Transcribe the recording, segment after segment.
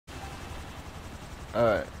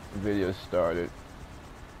Alright, video started.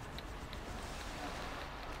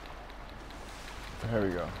 Here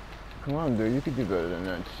we go. Come on, dude, you could do better than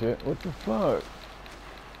that shit. What the fuck?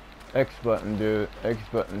 X button, dude. X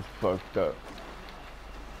button's fucked up.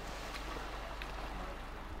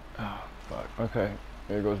 Oh, fuck. Okay,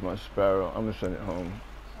 here goes my sparrow. I'm gonna send it home.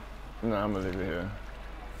 No, I'm gonna leave it here.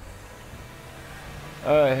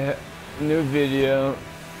 Alright, new video.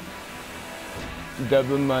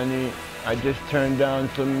 Double money. I just turned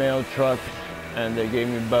down some mail trucks and they gave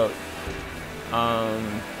me boats.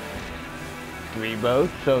 3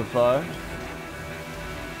 boats so far.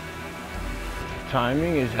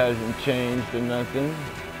 Timing hasn't changed or nothing.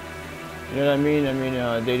 You know what I mean?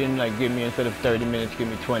 They didn't like give me, instead of 30 minutes, give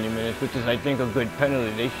me 20 minutes, which is, I think, a good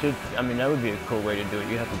penalty. They should, that would be a cool way to do it.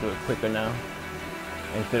 You have to do it quicker now,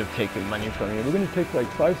 instead of taking money from you. We're gonna take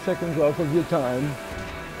like 5 seconds off of your time.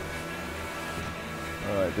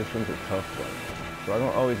 Alright, this one's a tough one. So I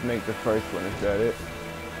don't always make the first one, is that it?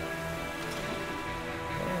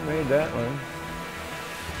 I made that one.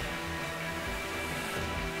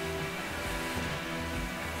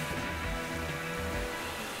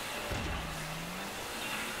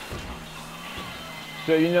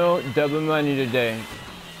 So you know, double money today.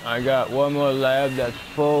 I got one more lab that's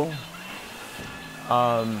full.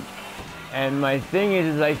 And my thing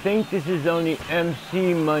is I think this is only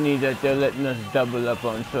MC money that they're letting us double up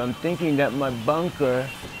on. So I'm thinking that my bunker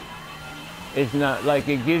is not, like,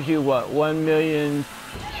 it gives you what,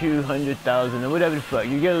 1,200,000 or whatever the fuck.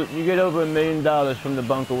 You get over $1 million from the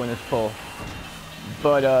bunker when it's full.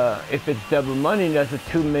 But if it's double money, that's a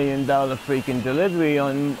 $2 million freaking delivery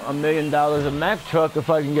on $1 million a Mack truck, if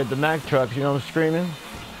I can get the Mack trucks, you know what I'm screaming?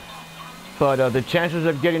 But the chances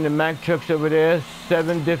of getting the Mack trucks over there,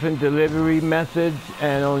 7 different delivery methods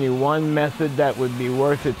and only one method that would be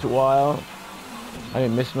worth its while. I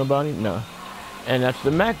didn't miss nobody? No. And that's the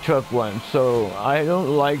Mack truck one. So I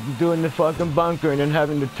don't like doing the fucking bunker and then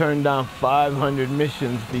having to turn down 500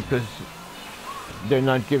 missions because they're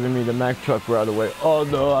not giving me the Mack truck right away.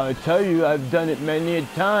 Although I tell you, I've done it many a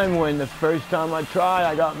time when the first time I tried,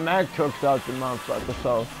 I got Mack trucks out the motherfucker.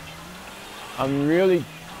 So I'm really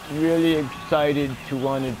excited to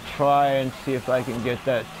want to try and see if I can get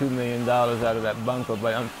that $2 million out of that bunker.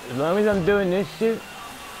 But as long as I'm doing this shit,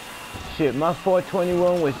 my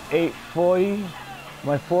 421 was 840.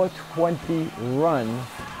 My 420 run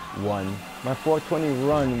My 420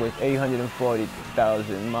 run was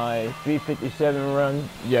 840,000. My 357 run,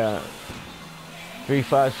 yeah,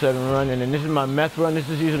 357 run, and then this is my meth run. This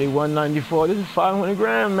is usually 194. This is 500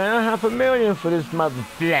 grand, man. $500,000 for this mother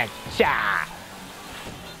black cha.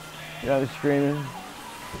 You know, I'm screaming.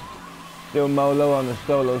 Still Molo on the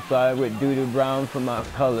solo side with Doodoo Brown for my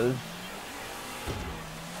colors.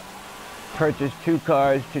 Purchased 2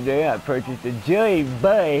 cars today. I purchased the Joey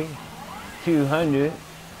Boy 200.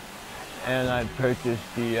 And I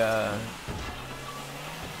purchased the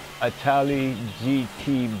Atali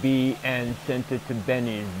GTB and sent it to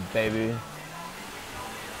Benny's, baby.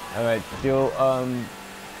 Alright, still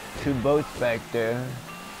 2 boats back there.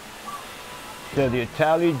 So the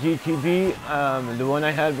Atali GTB, the one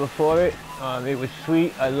I had before it, it was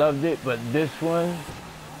sweet, I loved it, but this one,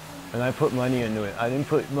 and I put money into it. I didn't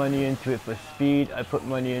put money into it for speed, I put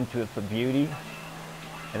money into it for beauty.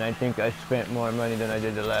 And I think I spent more money than I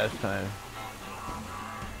did the last time.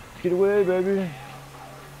 Get away, baby.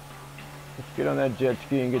 Let's get on that jet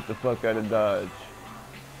ski and get the fuck out of Dodge.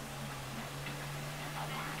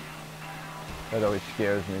 That always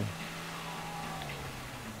scares me.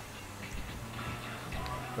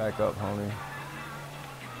 Back up, homie.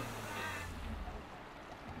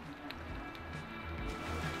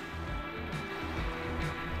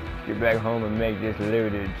 Let's get back home and make this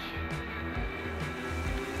lootage.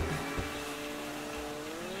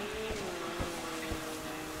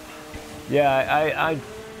 Yeah,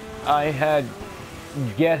 I had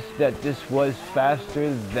guessed that this was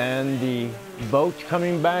faster than the boat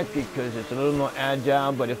coming back because it's a little more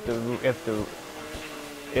agile. But if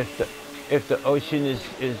the ocean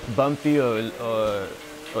is bumpy or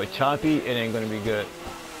choppy, it ain't gonna be good.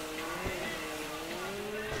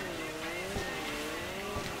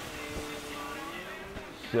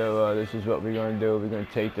 So this is what we're gonna do. We're gonna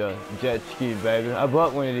take the jet ski, baby. I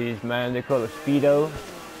bought one of these, man. They call it Speedo.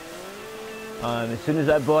 As soon as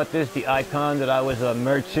I bought this, the icon that I was a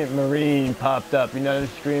merchant marine popped up. You know what I'm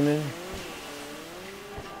screaming?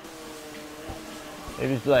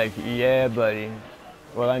 It was like, yeah, buddy.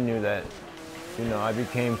 Well, I knew that. You know, I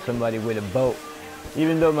became somebody with a boat.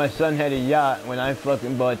 Even though my son had a yacht, when I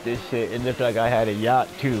fucking bought this shit, it looked like I had a yacht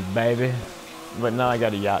too, baby. But now I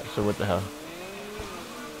got a yacht, so what the hell?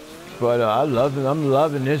 But I love it. I'm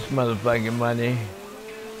loving this motherfucking money.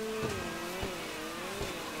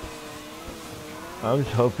 I was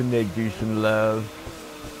hoping they'd do some love.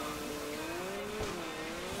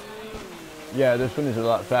 Yeah, this one is a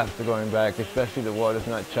lot faster going back, especially the water's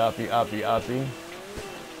not choppy, oppy. You know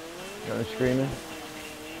what I'm screaming?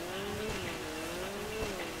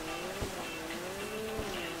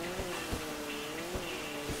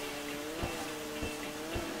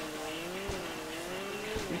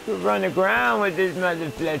 You could run aground with this mother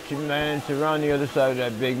Fletcher, man. It's around the other side of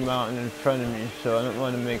that big mountain in front of me, so I don't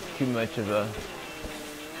want to make too much of a...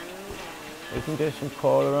 Isn't there some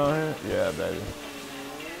coal around here? Yeah, baby.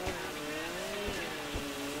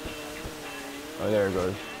 Oh, there it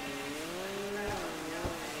goes.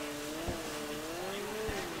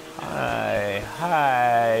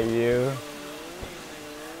 Hi, you.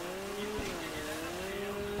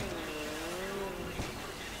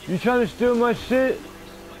 You trying to steal my shit?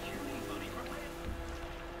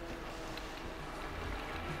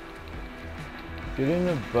 Get in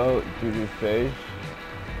the boat, Judy face.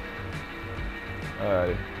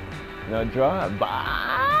 Alright. Now drive.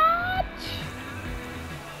 Botch!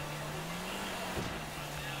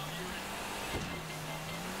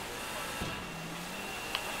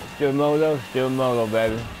 Still Molo,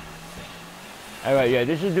 baby. Alright, yeah,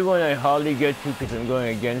 this is the one I hardly get to because I'm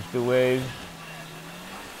going against the waves.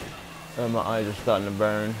 My eyes are starting to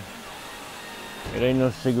burn. It ain't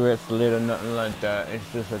no cigarettes lit or nothing like that. It's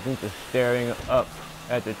just, I think, the staring up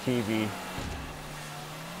at the TV.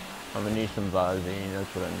 I'm gonna need some Visine,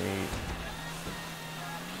 that's what I need.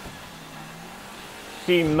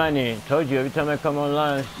 See money. Told you, every time I come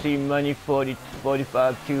online, see money 40,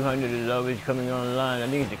 45, 200 is always coming online. I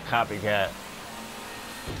think it's a copycat.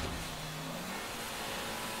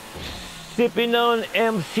 Sipping on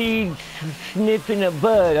MC, sniffing a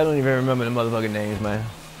bud. I don't even remember the motherfucking names, man.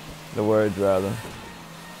 The words, rather.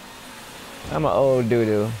 I'm an old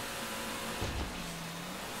doo-doo.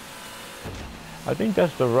 I think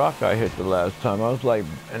that's the rock I hit the last time. I was like,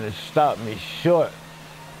 and it stopped me short.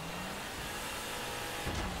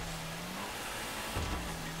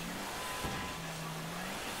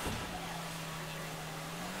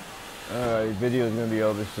 Alright, video's gonna be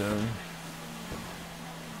over soon.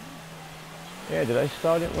 Yeah, did I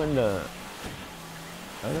start it when the...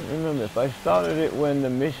 I don't remember. If I started it when the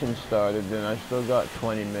mission started, then I still got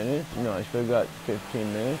 20 minutes. No, I still got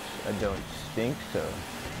 15 minutes. I don't think so.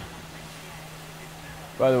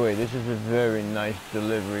 By the way, this is a very nice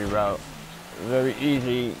delivery route. Very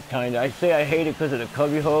easy, kind of. I say I hate it because of the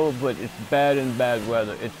cubby hole, but it's bad in bad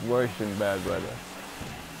weather. It's worse in bad weather.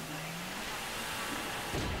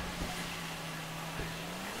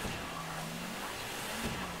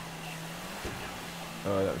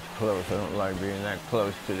 Oh, that was close. I don't like being that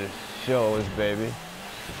close to the shores, baby.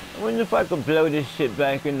 I wonder if I could blow this shit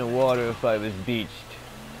back in the water if I was beached.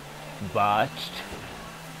 Botched?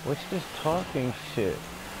 What's this talking shit?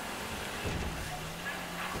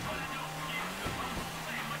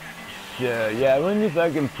 Yeah, I wonder if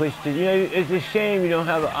I can push this. You know, it's a shame you don't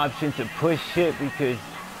have an option to push shit because...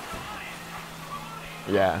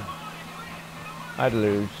 Yeah. I'd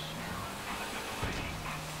lose.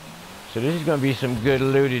 So this is gonna be some good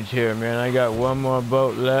lootage here, man. I got one more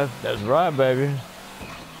boat left. That's right, baby.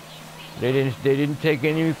 They didn't take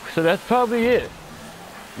any, so that's probably it.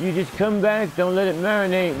 You just come back, don't let it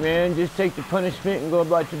marinate, man. Just take the punishment and go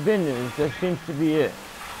about your business. That seems to be it.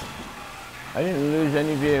 I didn't lose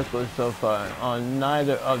any vehicles so far on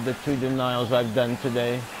neither of the 2 denials I've done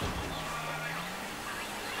today.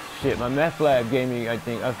 Shit, my meth lab gave me, I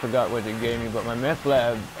forgot what they gave me, but my meth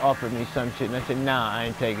lab offered me some shit and I said, nah, I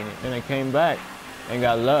ain't taking it. Then I came back and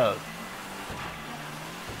got love.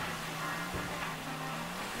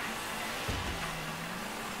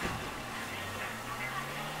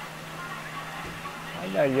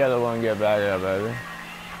 How'd that yellow one get back there, baby?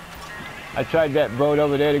 I tried that boat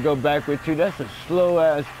over there to go back with too. That's a slow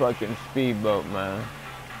ass fucking speedboat, man.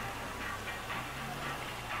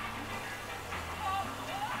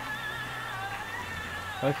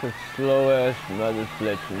 That's a slow ass mother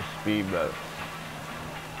Fletcher speedboat.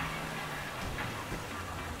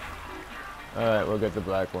 Alright, we'll get the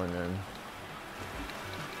black one then.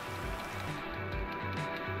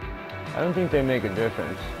 I don't think they make a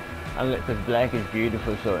difference. Because black is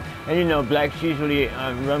beautiful, so... And you know, blacks usually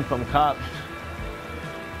run from cops.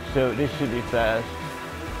 So this should be fast.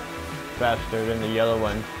 Faster than the yellow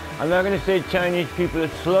one. I'm not going to say Chinese people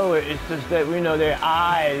are slower, it's just that we know their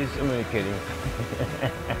eyes... I'm only kidding.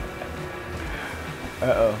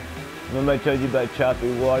 Uh-oh. Remember I told you about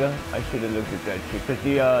choppy water? I should have looked at that shit. Because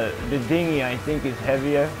the dinghy, I think, is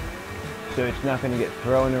heavier. so it's not going to get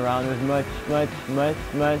thrown around as much.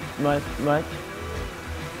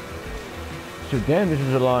 So damn, this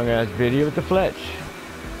is a long ass video with the Fletch.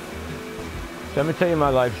 So I'm gonna tell you my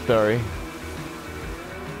life story.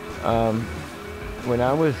 When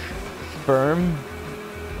I was sperm,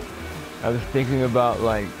 I was thinking about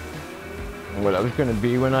like what I was gonna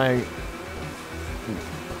be when I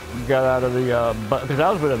got out of the because I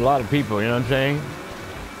was with a lot of people, you know what I'm saying?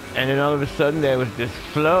 And then all of a sudden there was this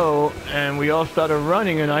flow and we all started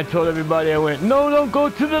running, and I told everybody, I went, no, don't go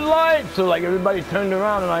to the light. So like everybody turned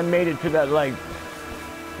around and I made it to that, like,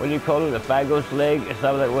 what do you call it, a Phagos leg? It's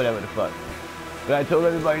not like, whatever the fuck. But I told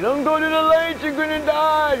everybody, don't go to the light, you're gonna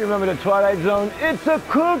die. You remember the Twilight Zone? It's a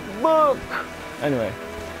cookbook. Anyway,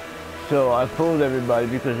 so I fooled everybody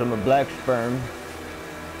because I'm a black sperm.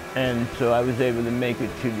 And so I was able to make it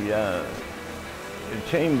to the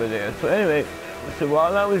chamber there. So anyway, so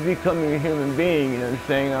while I was becoming a human being, you know what I'm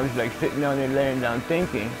saying, I was like sitting down there laying down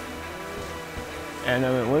thinking. And I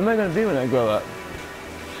went, what am I gonna be when I grow up?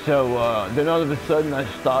 So then all of a sudden I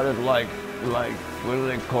started like, what do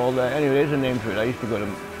they call that? Anyway, there's a name for it. I used to go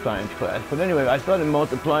to science class. But anyway, I started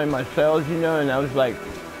multiplying my cells, you know, and I was like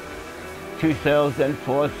 2 cells, then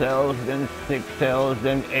 4 cells, then 6 cells,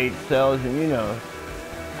 then 8 cells, and you know.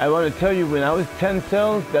 I want to tell you, when I was 10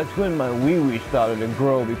 cells, that's when my wee-wee started to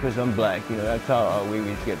grow because I'm black. You know, that's how our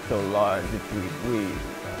wee-wees get so large.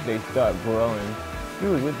 They start growing.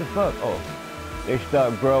 Dude, what the fuck? Oh, they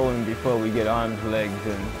start growing before we get arms, legs,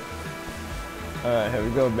 and... Alright, here we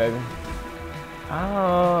go, baby.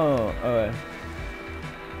 Oh, alright.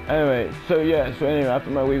 Anyway, so yeah, so anyway, after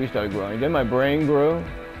my wee-wee started growing, then my brain grew.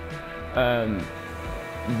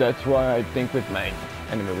 That's why I think with my...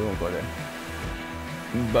 Anyway, we won't go there.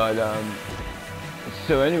 But,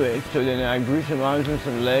 so anyway, so then I grew some arms and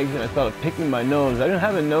some legs, and I started picking my nose. I didn't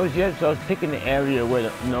have a nose yet, so I was picking the area where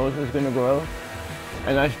the nose was going to grow.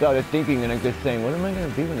 And I started thinking and I just saying, what am I going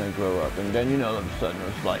to be when I grow up? And then, you know, all of a sudden it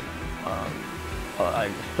was like,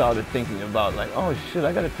 I started thinking about like, oh shit,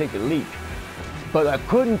 I got to take a leak. But I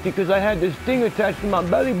couldn't because I had this thing attached to my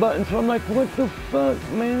belly button, so I'm like, what the fuck,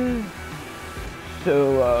 man?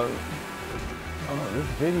 So, oh, this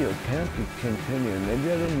video can't be continued.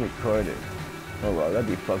 Maybe I didn't record it. Oh well, that'd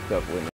be fucked up, wouldn't it?